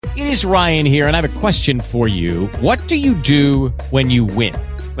It is Ryan here, and I have a question for you. What do you do when you win?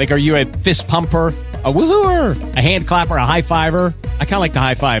 Like, are you a fist pumper, a woohooer, a hand clapper, a high fiver? I kind of like the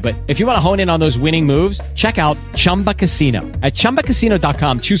high five, but if you want to hone in on those winning moves, check out Chumba Casino. At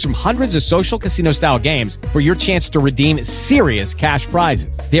ChumbaCasino.com, choose from hundreds of social casino-style games for your chance to redeem serious cash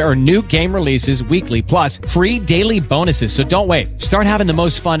prizes. There are new game releases weekly, plus free daily bonuses. So don't wait. Start having the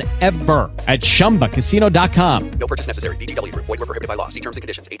most fun ever at ChumbaCasino.com. No purchase necessary. VGW Group. Void where prohibited by law. See terms and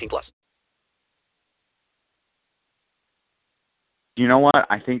conditions. 18+. You know what?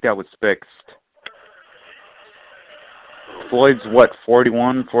 I think that was fixed. Floyd's,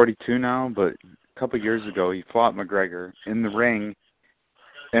 41, 42 now? But a couple of years ago, he fought McGregor in the ring,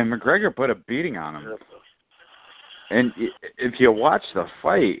 and McGregor put a beating on him. And if you watch the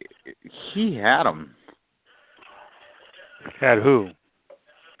fight, he had him. Had who?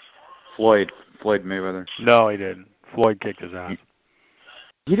 Floyd Mayweather. No, he didn't. Floyd kicked his ass.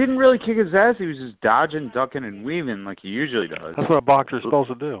 He didn't really kick his ass. He was just dodging, ducking, and weaving like he usually does. That's what a boxer's supposed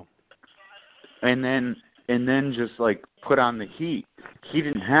to do. And then just like put on the heat. He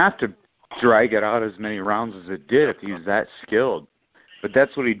didn't have to drag it out as many rounds as it did if he was that skilled. But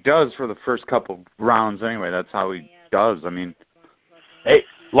that's what he does for the first couple rounds anyway. That's how he does. I mean, hey,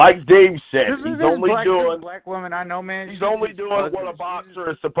 like Dave said, he's only doing black women I know, man. He's only doing what a boxer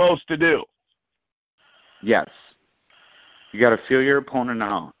is supposed to do. Yes. You got to feel your opponent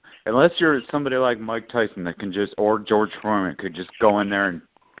out. Unless you're somebody like Mike Tyson that can just, or George Foreman, could just go in there and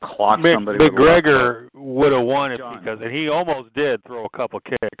clock somebody. McGregor would have won it and he almost did throw a couple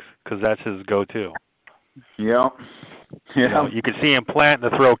kicks because that's his go-to. Yep. You know, you could see him planting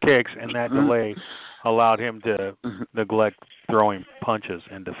to throw kicks, and that delay allowed him to neglect throwing punches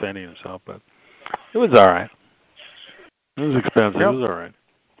and defending himself. But it was all right. It was expensive. Yep. It was all right.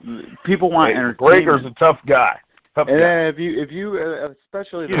 People want entertainment. McGregor's a tough guy. And then if you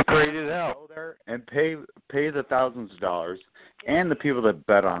especially he's great as hell, go there and pay the thousands of dollars and the people that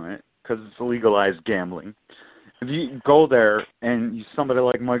bet on it because it's legalized gambling. If you go there and somebody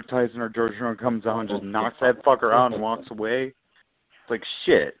like Mike Tyson or George Foreman comes out and just knocks that fucker out and walks away, it's like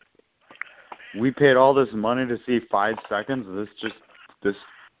shit. We paid all this money to see 5 seconds.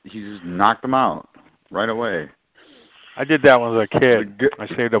 He just knocked him out right away. I did that when I was a kid. I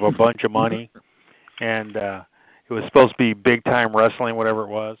saved up a bunch of money, and it was supposed to be big-time wrestling, whatever it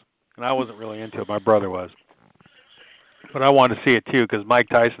was, and I wasn't really into it. My brother was. But I wanted to see it, too, because Mike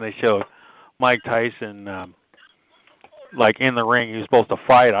Tyson, they showed Mike Tyson, like, in the ring. He was supposed to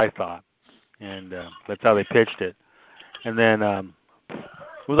fight, I thought, and that's how they pitched it. And then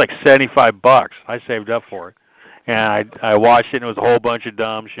it was like $75. I saved up for it. And I watched it, and it was a whole bunch of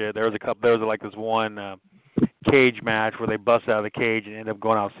dumb shit. There was like this one cage match where they bust out of the cage and end up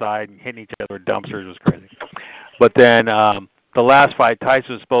going outside and hitting each other with dumpsters. It was crazy. But then the last fight,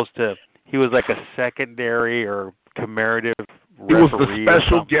 Tyson was supposed to, he was like a secondary or commemorative referee. He was the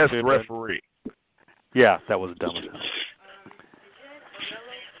special guest referee. Yeah, that was dumb as hell.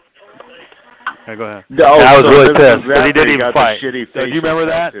 Yeah, go ahead. No, I was really pissed because he didn't even fight. Do you remember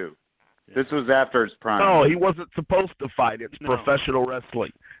that? Too. This was after his prime. No, he wasn't supposed to fight. It's professional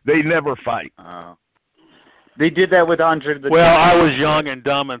wrestling. They never fight. They did that with Andre the Giant. Well, I was young and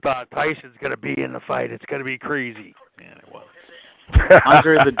dumb and thought Tyson's going to be in the fight. It's going to be crazy. And it wasn't.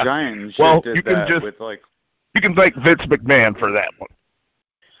 Andre the Giant did you can that just, with like... You can thank Vince McMahon for that one.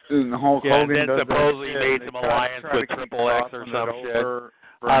 And Hulk Hogan and then supposedly he made some alliance with Triple X or some shit.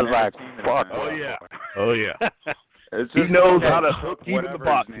 I was like, fuck. Oh, yeah. Oh, yeah. He knows how to hook even the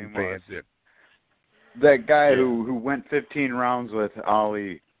boxing fans in. That guy who went 15 rounds with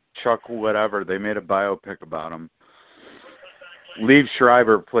Ali, Chuck whatever, they made a biopic about him. Liev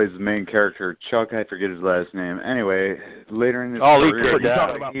Schreiber plays the main character. Chuck, I forget his last name. Anyway, later in his career,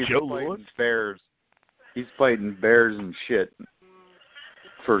 he's fighting bears. He's fighting bears and shit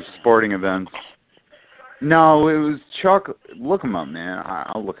for sporting events. No, it was Chuck. Look him up, man.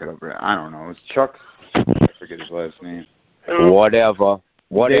 I'll look it up. I don't know. It was Chuck. I forget his last name. Whatever.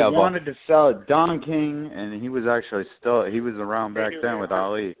 They wanted to sell it. Don King, and he was actually he was around back then with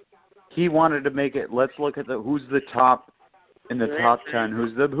Ali. He wanted to make it, let's look at who's the top in the top 10,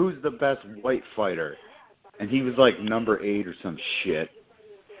 who's the best white fighter. And he was like number 8 or some shit.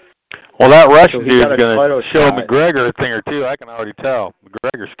 Well, that Russian dude's going to show McGregor a thing or two. I can already tell.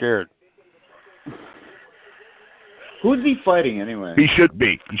 McGregor's scared. Who's he fighting anyway? He should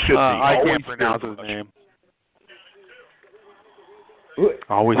be. I can't pronounce his name.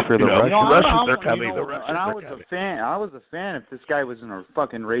 Always fear the Russians. Russians are coming. The Russians and I was a fan. I was a fan if this guy was in a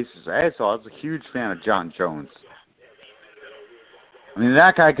fucking racist asshole. I was a huge fan of John Jones. I mean,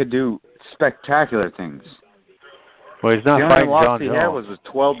 that guy could do spectacular things. Well, he's not the only fighting loss John he Jones. had was a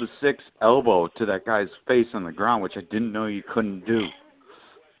 12-6 elbow to that guy's face on the ground, which I didn't know you couldn't do.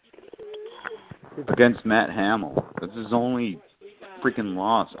 Against Matt Hamill. That's his only freaking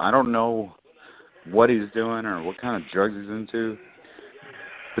loss. I don't know what he's doing or what kind of drugs he's into.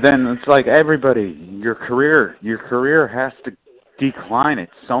 But then it's like everybody, your career has to decline at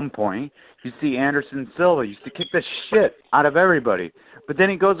some point. You see Anderson Silva used to kick the shit out of everybody. But then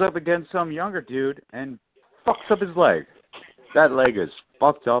he goes up against some younger dude and fucks up his leg. That leg is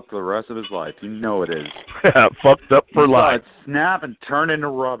fucked up for the rest of his life. You know it is. Fucked up for life. It snap and turn into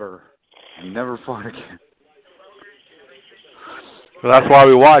rubber. And never fought again. Well, that's why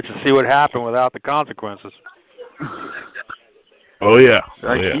we watch to see what happened without the consequences. Oh yeah.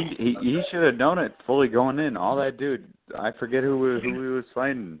 Like he should have known it fully going in. All that dude, I forget who he was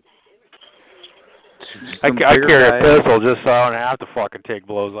fighting. I carry a pistol just so I don't have to fucking take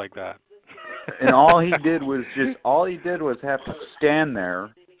blows like that. And all he did was have to stand there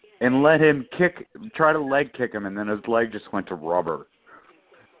and let him try to leg kick him, and then his leg just went to rubber.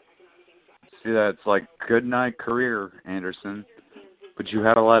 See, that's like good night career, Anderson. But you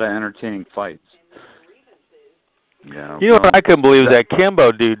had a lot of entertaining fights. Yeah. You know what I couldn't believe is that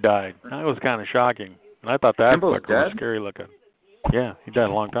Kimbo dude died. That was kind of shocking. I thought that fucker was scary looking. Yeah, he died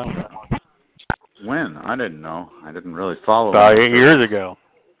a long time ago. When? I didn't know. I didn't really follow. About 8 years ago.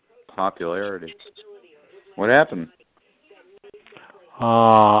 Popularity. What happened?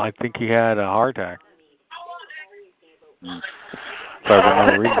 I think he had a heart attack. If I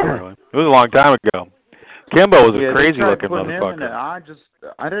remember reading correctly. It was a long time ago. Kimbo was a crazy-looking motherfucker.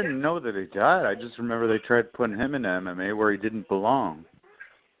 I didn't know that he died. I just remember they tried putting him into MMA where he didn't belong.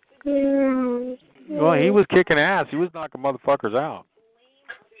 Well, he was kicking ass. He was knocking motherfuckers out.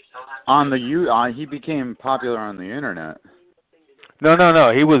 He became popular on the internet.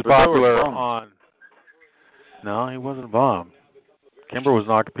 No. He was popular on. No, he wasn't bummed. Kimber was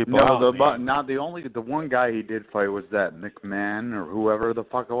knocking people out. The one guy he did fight was that McMahon or whoever the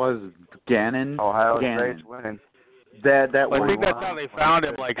fuck it was, Gannon. Ohio State's winning. I think that's how they found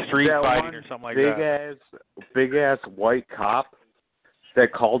him, like street fighting or something like that. Big ass white cop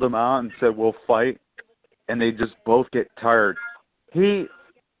that called him out and said we'll fight, and they just both get tired. He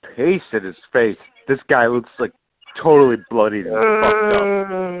pasted his face. This guy looks like totally bloodied and fucked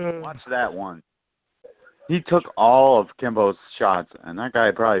up. Watch that one. He took all of Kimbo's shots, and that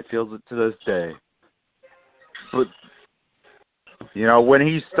guy probably feels it to this day. But you know, when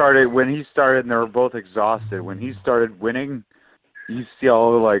he started, and they were both exhausted. When he started winning, you see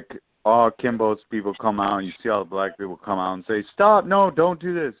all Kimbo's people come out, and you see all the black people come out and say, "Stop! No, don't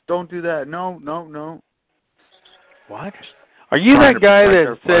do this! Don't do that! No!" What? Are you that guy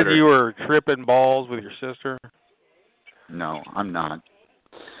that said you were tripping balls with your sister? No, I'm not.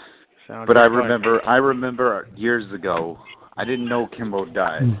 But I remember years ago, I didn't know Kimbo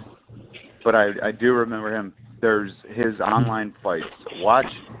died, but I do remember him. There's his online fights.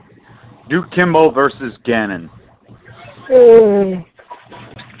 Do Kimbo versus Gannon.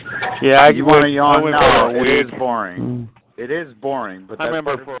 Yeah, you want to yawn now? It is boring. It is boring. But I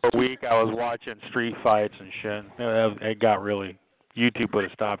remember for a week I was watching street fights and shit. It got really. YouTube put a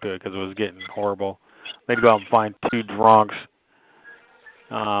stop to it because it was getting horrible. They'd go out and find two drunks.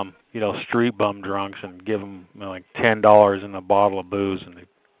 Street bum drunks, and give them like $10 in a bottle of booze, and they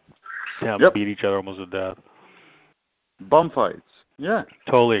beat each other almost to death. Bum fights, yeah,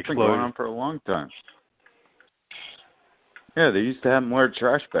 totally exploded. It's been exploded. going on for a long time. Yeah, they used to have them wear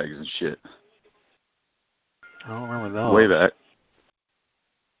trash bags and shit. I don't remember those. Way back.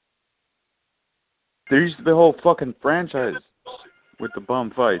 There used to be a whole fucking franchise with the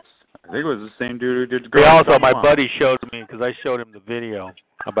bum fights. I think it was the same dude who did. My buddy showed me, because I showed him the video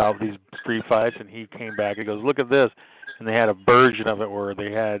about these street fights, and he came back and goes, "Look at this," and they had a version of it where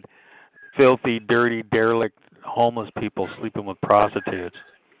they had filthy, dirty, derelict, homeless people sleeping with prostitutes.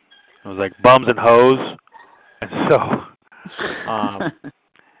 It was like bums and hoes, and so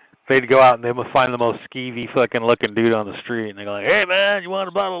they'd go out and they would find the most skeevy fucking looking dude on the street, and they go like, "Hey man, you want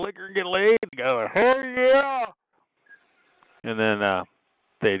a bottle of liquor and get laid?" And go, "Hell yeah!" And then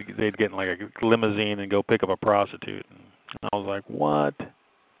they'd get in like a limousine and go pick up a prostitute. And I was like, what?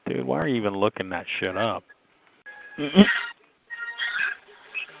 Dude, why are you even looking that shit up?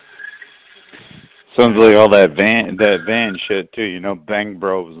 Sounds like all that van shit too, Bang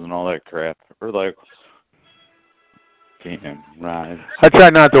Bros and all that crap. We're like, can't ride. I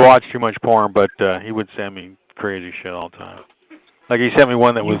try not to watch too much porn, but he would send me crazy shit all the time. Like he sent me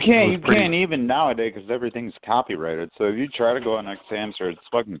one that was You can't even nowadays because everything's copyrighted. So if you try to go on Xhamster, it's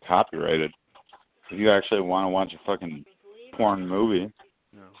fucking copyrighted. If you actually want to watch a fucking porn movie.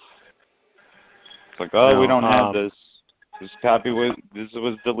 No. It's like, we don't have this. This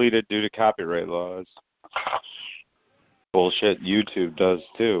was deleted due to copyright laws. Bullshit. YouTube does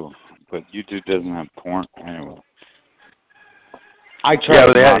too, but YouTube doesn't have porn anyway. He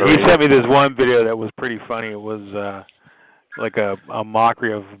sent me this one video that was pretty funny. It was like a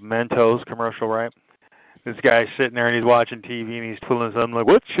mockery of Mentos commercial, right? This guy's sitting there and he's watching TV and he's twiddling something like,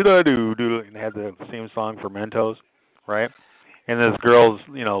 "What should I do?" And had the theme song for Mentos, right? And this girl's,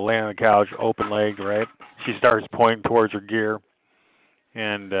 laying on the couch, open-legged, right? She starts pointing towards her gear,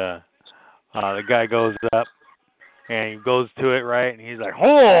 and the guy goes up and he goes to it, right? And he's like,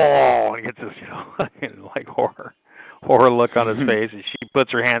 "Oh!" And he gets this, like horror look on his face, and she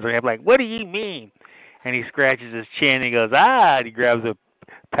puts her hands on him like, "What do you mean?" And he scratches his chin and he goes, "Ah!" And he grabs a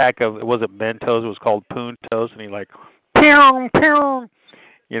pack of, it wasn't Mentos, it was called Poon Toast, and he like, pew, pew,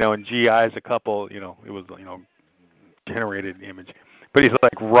 and GI's a couple, it was, generated image. But he's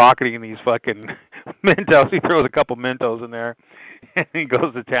like rocketing these fucking Mentos. He throws a couple Mentos in there, and he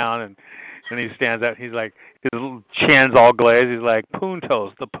goes to town, and he stands up. He's like, his little chin's all glazed. He's like, Poon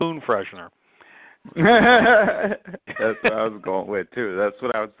Toast, the Poon freshener. That's what I was going with too. That's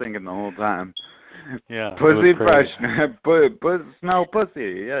what I was thinking the whole time. Yeah, pussy freshener, but smell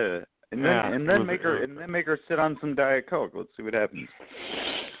pussy, yeah. And then make her sit on some Diet Coke. Let's see what happens.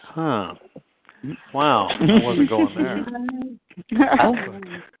 Huh. Wow, I wasn't going there.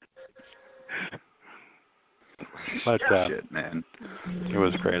 But shit, man, it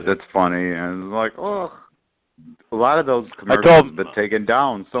was crazy. That's funny, and it's like, oh, a lot of those commercials have been taken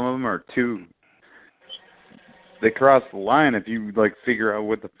down. Some of them are too. They cross the line if you figure out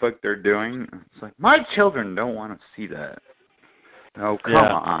what the fuck they're doing. It's like, my children don't want to see that. Oh, come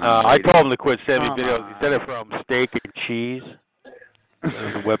on. I told him to quit sending me videos. He sent it from Steak and Cheese.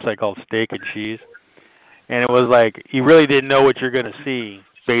 There's a website called Steak and Cheese. And it was like, you really didn't know what you're going to see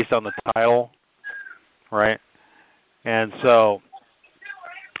based on the title, right? And so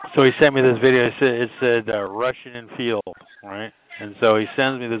he sent me this video. It said Russian Field, right? And so he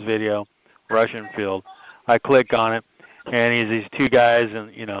sends me this video, Russian Field. I click on it, and he's these two guys,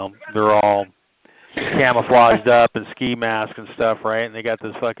 and, they're all camouflaged up in ski masks and stuff, right? And they got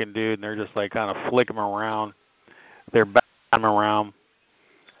this fucking dude, and they're just, kind of flicking him around. They're batting him around,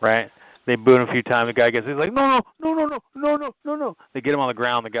 right? They boot him a few times. The guy he's like, no. They get him on the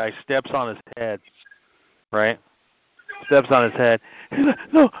ground. The guy steps on his head, right? Steps on his head. He's like,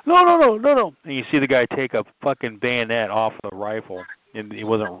 no. And you see the guy take a fucking bayonet off the rifle. And it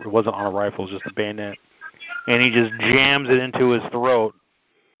wasn't on a rifle. It was just a bayonet. And he just jams it into his throat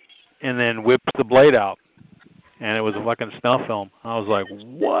and then whips the blade out. And it was a fucking snuff film. I was like,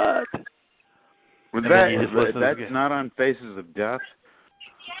 what? That's not on Faces of Death?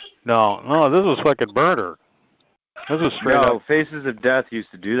 No, this was fucking murder. This was straight up. Faces of Death used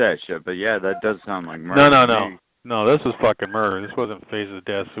to do that shit, but yeah, that does sound like murder. No, this was fucking murder. This wasn't Faces of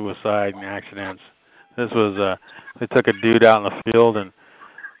Death, suicide, and accidents. This was, they took a dude out in the field and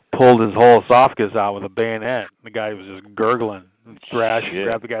pulled his whole esophagus out with a bayonet. The guy was just gurgling and thrashing.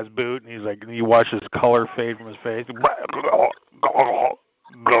 Grabbed the guy's boot, and he's like, you watch his color fade from his face. Well,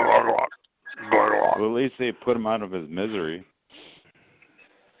 at least they put him out of his misery.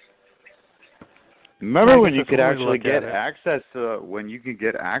 Remember when you could actually get access to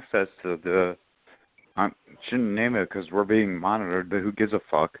the I shouldn't name it because we're being monitored, but who gives a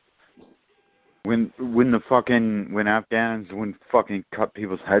fuck? When Afghans fucking cut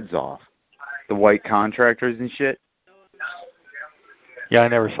people's heads off, the white contractors and shit. Yeah, I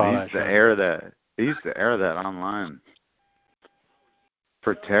never saw that. They used to air that online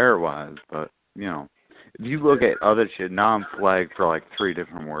for terror-wise, but if you look at other shit, now I'm flagged for 3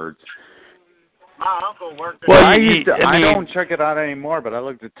 different words. My uncle worked. Well, I don't check it out anymore, but I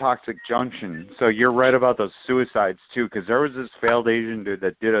looked at Toxic Junction. So you're right about those suicides too, because there was this failed Asian dude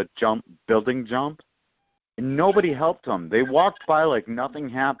that did a building jump, and nobody helped him. They walked by like nothing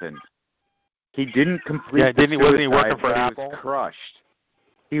happened. He didn't complete. Yeah, wasn't he working for Apple? He was crushed.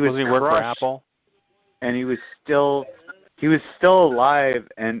 Wasn't he working for Apple? And he was still alive,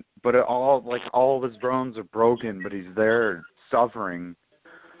 but all of his bones are broken, but he's there suffering.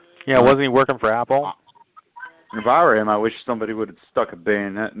 Yeah, wasn't he working for Apple? If I were him, I wish somebody would have stuck a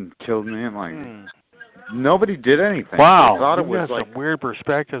bayonet and killed me. And nobody did anything. Wow, I thought it you was got some weird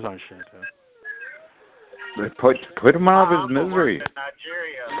perspectives on shit. They put him out of his misery.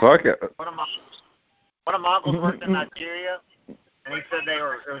 Fuck it. One of my uncles worked in Nigeria, and he said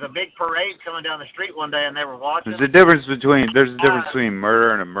there was a big parade coming down the street one day, and they were watching. There's a difference between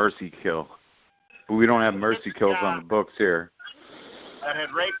murder and a mercy kill. But we don't have mercy kills on the books here. That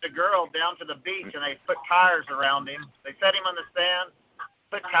had raped a girl down to the beach, and they put tires around him. They set him on the sand,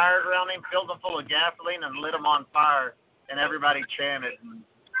 put tires around him, filled them full of gasoline, and lit him on fire. and everybody chanted.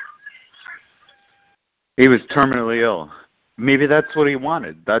 He was terminally ill. Maybe that's what he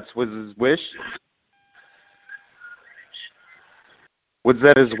wanted. That was his wish. Was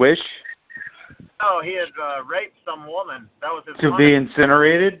that his wish? No, he had raped some woman. That was his To be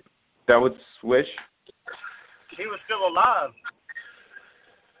incinerated? That was his wish? He was still alive.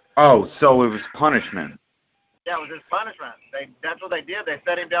 Oh, so it was punishment. Yeah, it was his punishment. That's what they did. They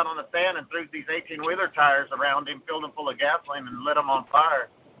set him down on the sand and threw these 18-wheeler tires around him, filled them full of gasoline, and lit him on fire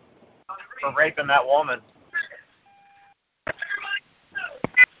for raping that woman.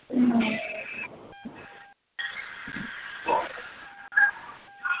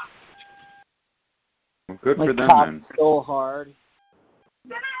 Good for them, then. So hard.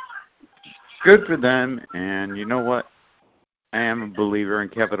 Good for them, and you know what? I am a believer in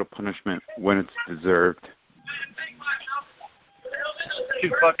capital punishment when it's deserved.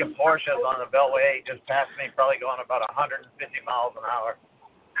 2 fucking Porsches on the Beltway 8 just passed me, probably going about 150 miles an hour.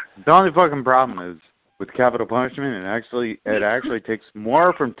 The only fucking problem is with capital punishment, it actually takes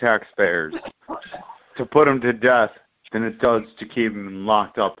more from taxpayers to put them to death than it does to keep them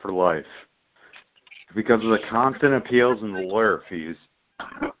locked up for life, because of the constant appeals and the lawyer fees.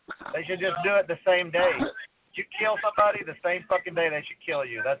 They should just do it the same day. You kill somebody, the same fucking day they should kill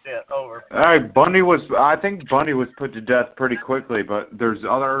you. That's it. Over. I think Bundy was put to death pretty quickly, but there's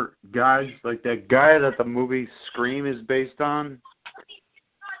other guys, like that guy that the movie Scream is based on,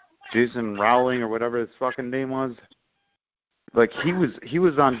 Jason Rowling or whatever his fucking name was. Like he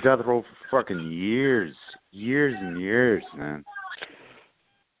was on death row for fucking years and years, man.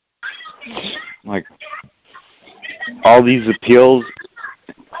 Like all these appeals.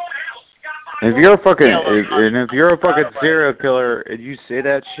 If you're a fucking serial killer and you say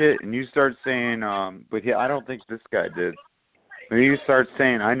that shit and you start saying, but I don't think this guy did. When you start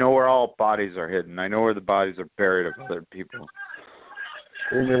saying, I know where all bodies are hidden. I know where the bodies are buried of other people.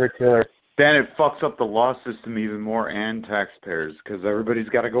 Serial killer. Then it fucks up the law system even more and taxpayers because everybody's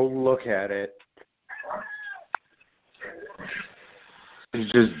got to go look at it.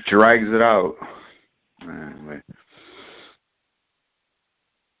 It just drags it out. Anyway.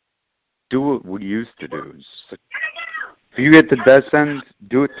 Do what we used to do. If you get the death sentence,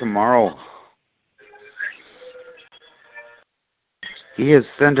 do it tomorrow. He is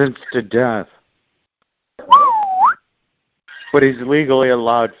sentenced to death. But he's legally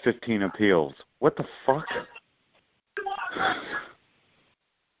allowed 15 appeals. What the fuck?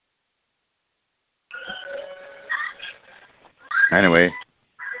 Anyway,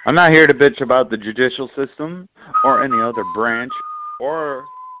 I'm not here to bitch about the judicial system or any other branch or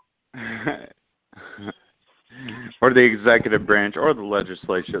or the executive branch or the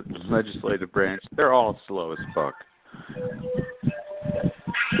legislative branch. They're all slow as fuck.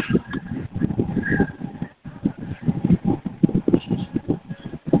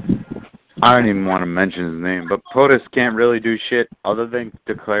 I don't even want to mention his name, but POTUS can't really do shit other than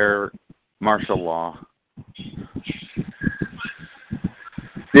declare martial law.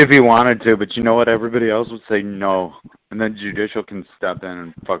 If he wanted to, but you know what? Everybody else would say no. And then judicial can step in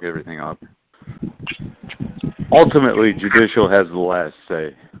and fuck everything up. Ultimately, judicial has the last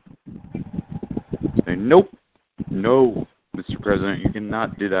say. Say, nope. No, Mr. President, you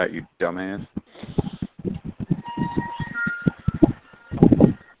cannot do that, you dumbass.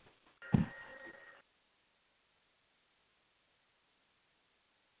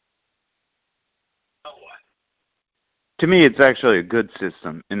 To me, it's actually a good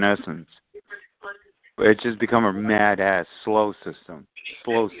system, in essence. It's just become a mad-ass slow system.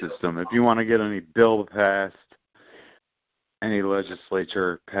 If you want to get any bill passed, any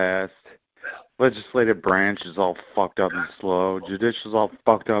legislature passed, legislative branch is all fucked up and slow. Judicial's all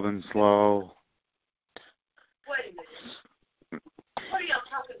fucked up and slow. Wait a minute. What are y'all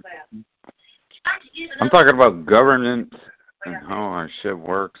talking about? I'm talking about government and how our shit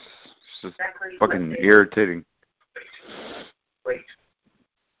works. It's just fucking irritating.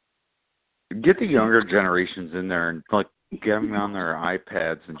 Get the younger generations in there and like get them on their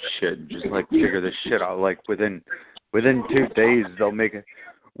iPads and shit, and just like figure this shit out. Like within 2 days they'll make it.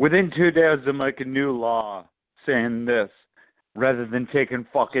 Within 2 days they'll make a new law saying this, rather than taking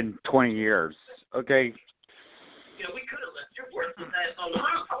fucking 20 years. Okay. Yeah, we could have left your worthless ass on the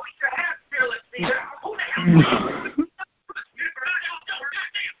roof. I wish your hat fearless, Peter. Who the hell?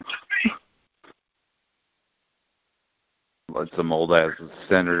 Let some old ass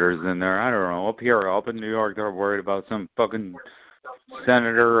senators in there. I don't know. Up in New York, they're worried about some fucking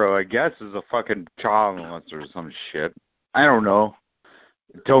senator, or I guess is a fucking child molester or some shit. I don't know.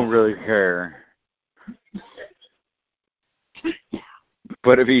 Don't really care.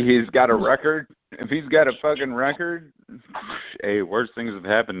 But if he's got a record, if he's got a fucking record, Hey, worse things have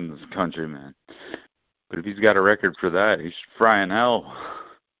happened in this country, man. But if he's got a record for that, he should fry in hell.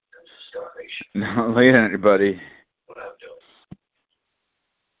 Not late anybody.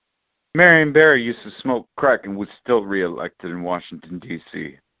 Marion Barry used to smoke crack and was still reelected in Washington,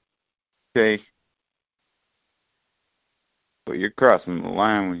 D.C. Okay? But you're crossing the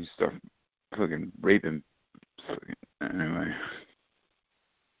line when you start fucking raping. Anyway.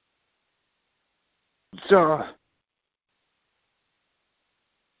 So...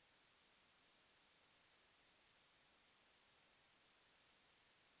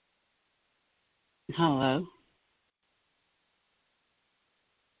 Hello.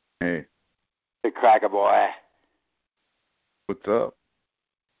 Hey. Hey, cracker boy. What's up?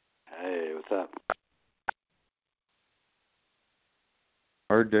 Hey, what's up?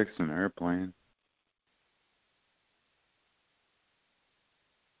 Hard dicks and airplane.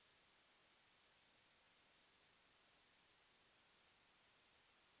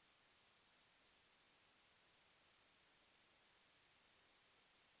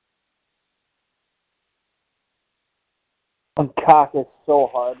 My cock is so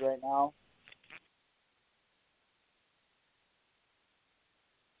hard right now.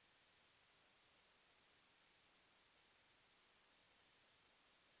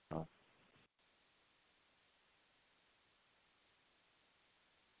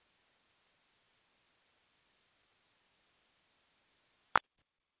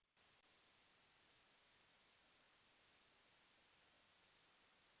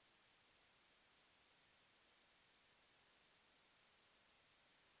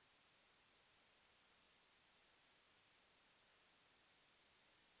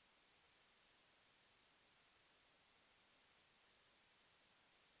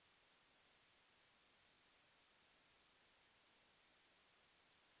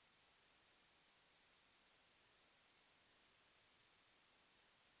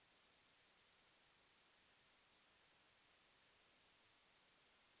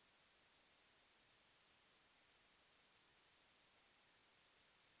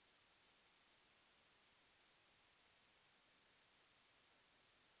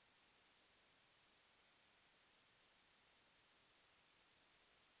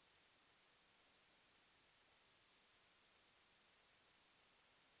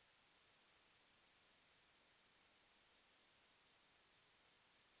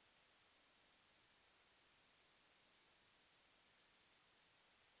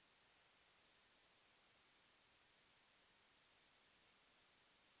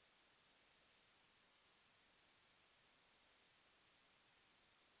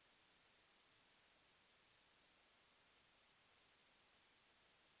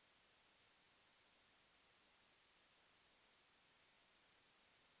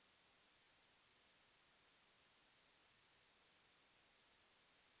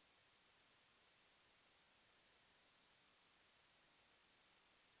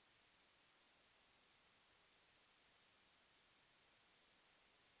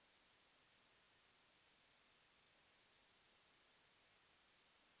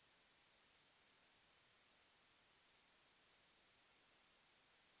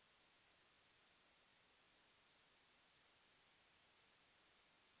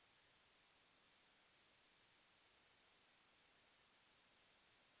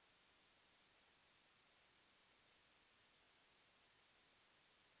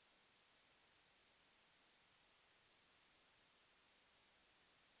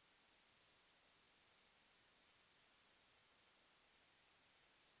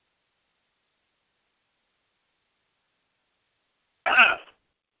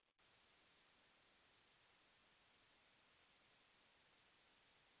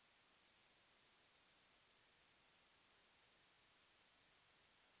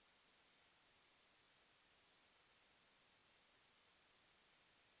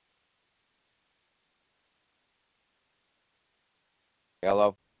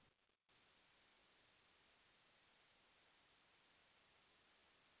 Hello.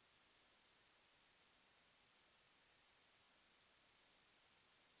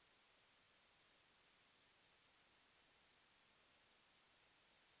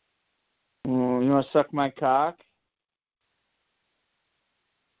 You want to suck my cock?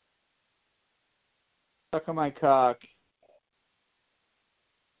 Suck on my cock.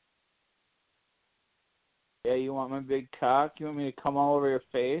 Yeah, you want my big cock? You want me to come all over your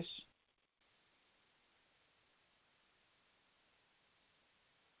face?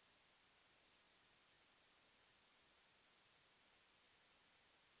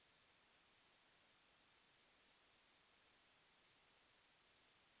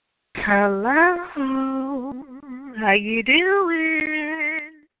 Hello, How you doing?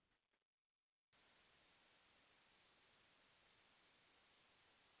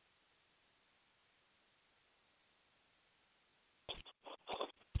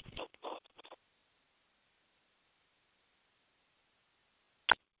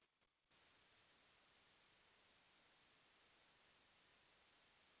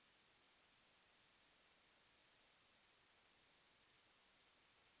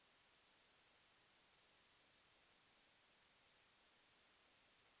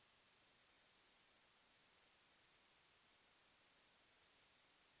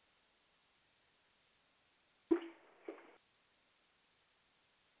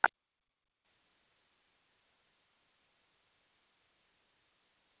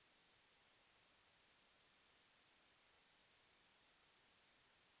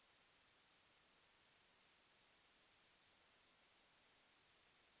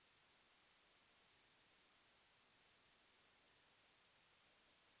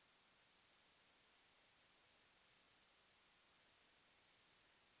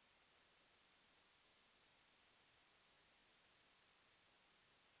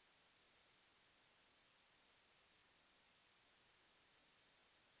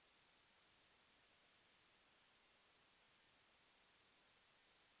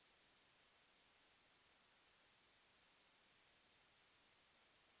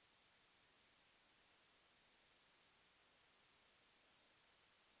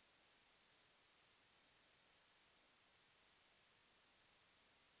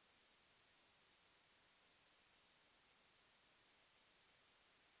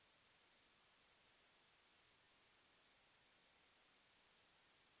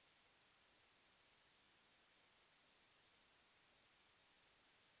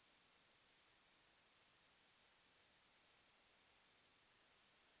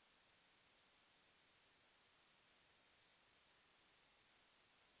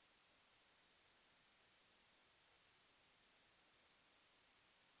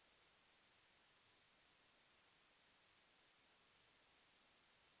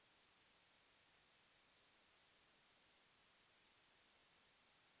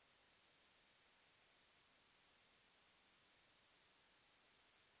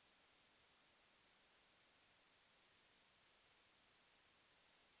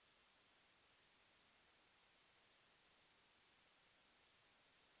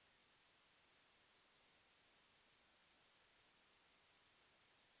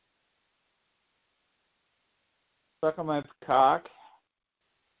 Suck on my cock.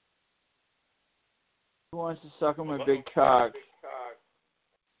 Who wants to suck on my big cock?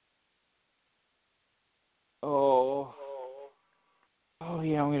 Oh. Oh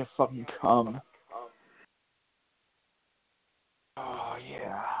yeah, I'm gonna fucking come. Oh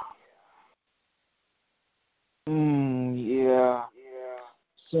yeah. Yeah.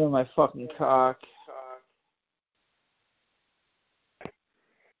 Sit on my fucking cock.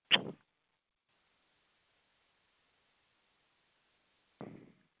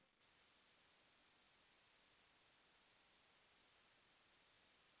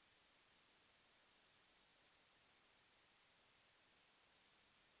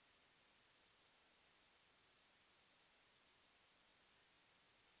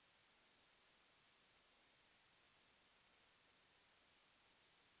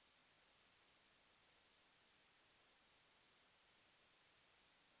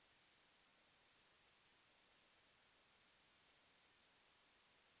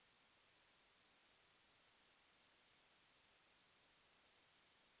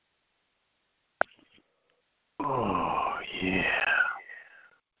 Oh, yeah.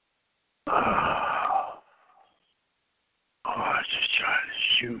 Oh, I was just trying to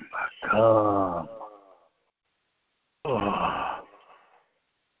shoot my cum.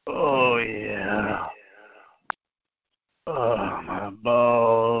 Oh, yeah. Oh, my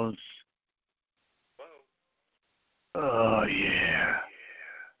balls. Oh, yeah.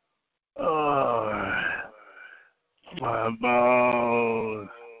 Oh, my balls.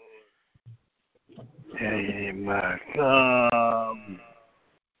 Hey, my cum.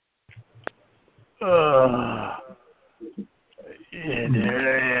 Oh, in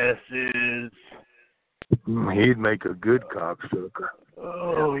their asses. He'd make a good cocksucker.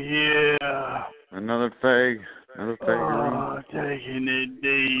 Oh, yeah. Another fag. Another fag. Oh, taking it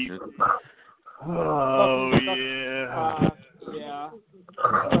deep. Oh, yeah. Yeah.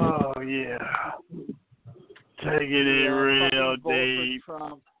 Oh, yeah. Taking it real deep.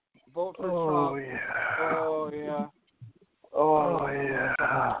 Vote for Oh, Trump. yeah. Oh, yeah. Oh, yeah.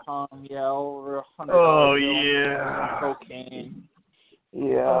 Yeah, over $100 Oh, bill yeah. cocaine.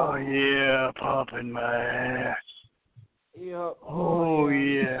 Yeah. Oh, yeah. Pumping my ass. Yep. Oh,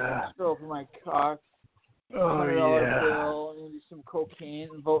 yeah. Stroke my cock. Oh, $100 yeah. bill, maybe some cocaine,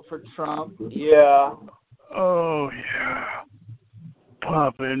 and vote for Trump. Yeah. Oh, yeah.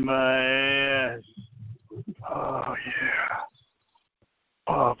 Popping my ass. Oh, yeah.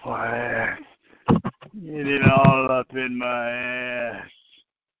 Pop my ass. Get it all up in my ass.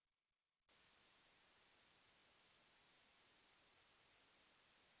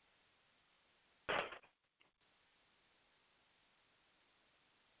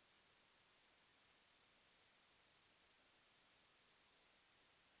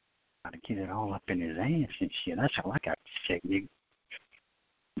 To get it all up in his ass and shit. That's all I got to say, nigga.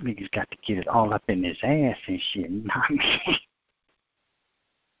 Niggas got to get it all up in his ass and shit. Not me.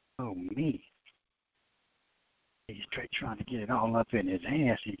 Oh, me. He's straight trying to get it all up in his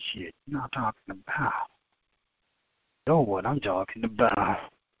ass and shit. Not talking about. You know what I'm talking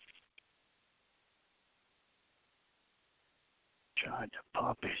about. Trying to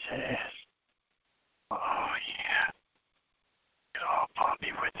pump his ass. Oh, yeah. Get all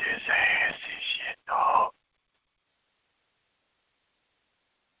pumpy with his ass and shit, dog.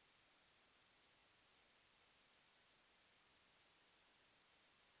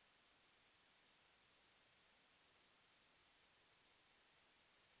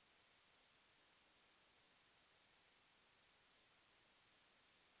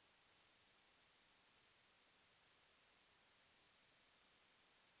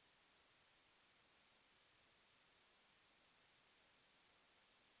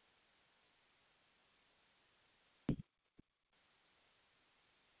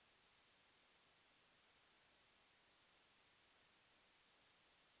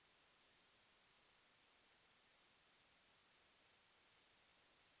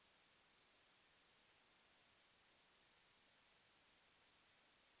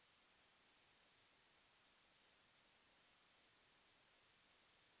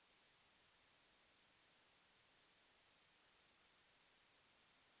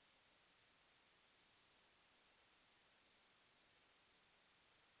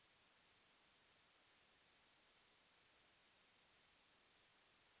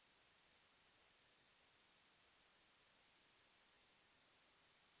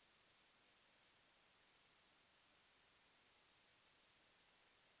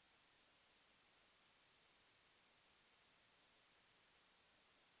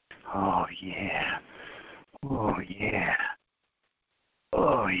 Oh, yeah. Oh, yeah.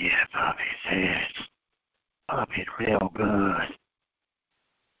 Oh, yeah, pump his ass. Pump it real good.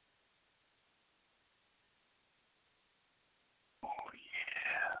 Oh,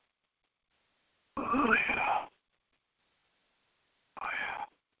 yeah. Oh, yeah. Oh, yeah.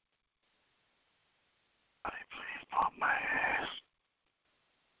 Somebody please pump my ass.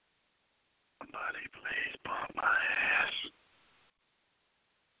 Somebody please pump my ass.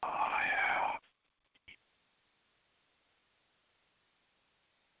 Oh, yeah.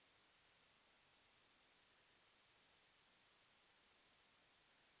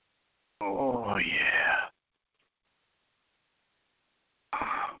 Oh, yeah.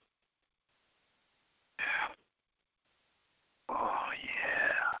 Oh,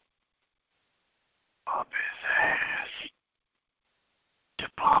 yeah. Pump his ass. You're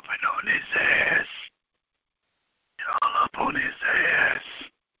pumping on his ass. You're all up on his ass.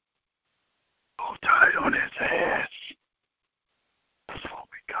 Hold tight on his ass. That's what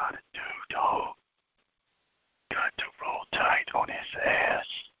we gotta do, dog. Got to roll tight on his ass.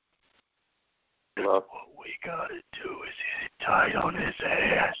 What we gotta do is hit it tight on his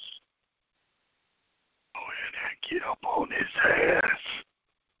ass. Go in there and get up on his ass.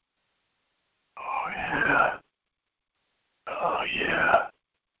 Oh, yeah. Oh, yeah.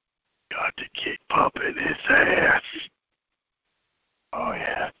 Got to keep pumping his ass. Oh,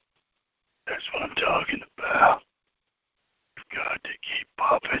 yeah. That's what I'm talking about. Got to keep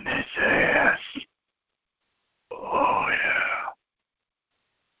pumping his ass. Oh, yeah.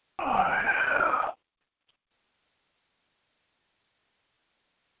 Oh, yeah.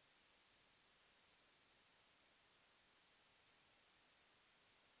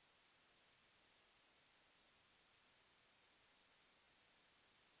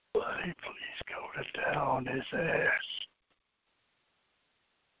 Buddy, please go to town on his ass.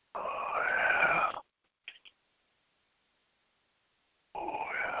 Oh, yeah. Oh,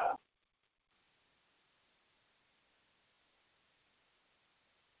 yeah.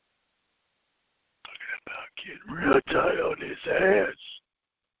 Talking about getting real tight on his ass.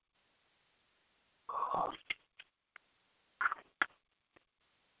 Oh.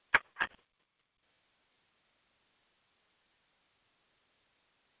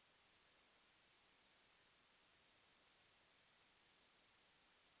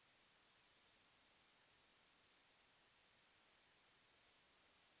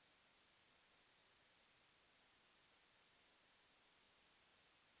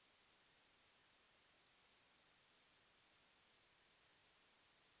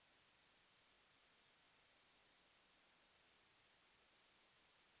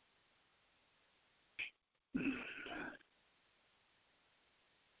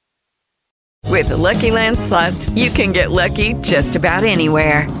 With the Lucky Land Slots, you can get lucky just about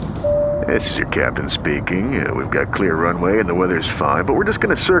anywhere. This is your captain speaking. We've got clear runway and the weather's fine, but we're just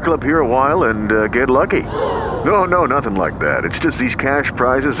going to circle up here a while and get lucky. No, nothing like that. It's just these cash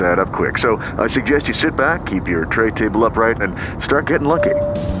prizes add up quick. So I suggest you sit back, keep your tray table upright, and start getting lucky.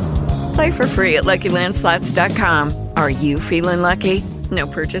 Play for free at LuckyLandSlots.com. Are you feeling lucky? No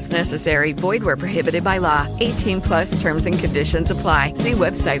purchase necessary. Void where prohibited by law. 18+ terms and conditions apply. See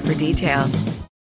website for details.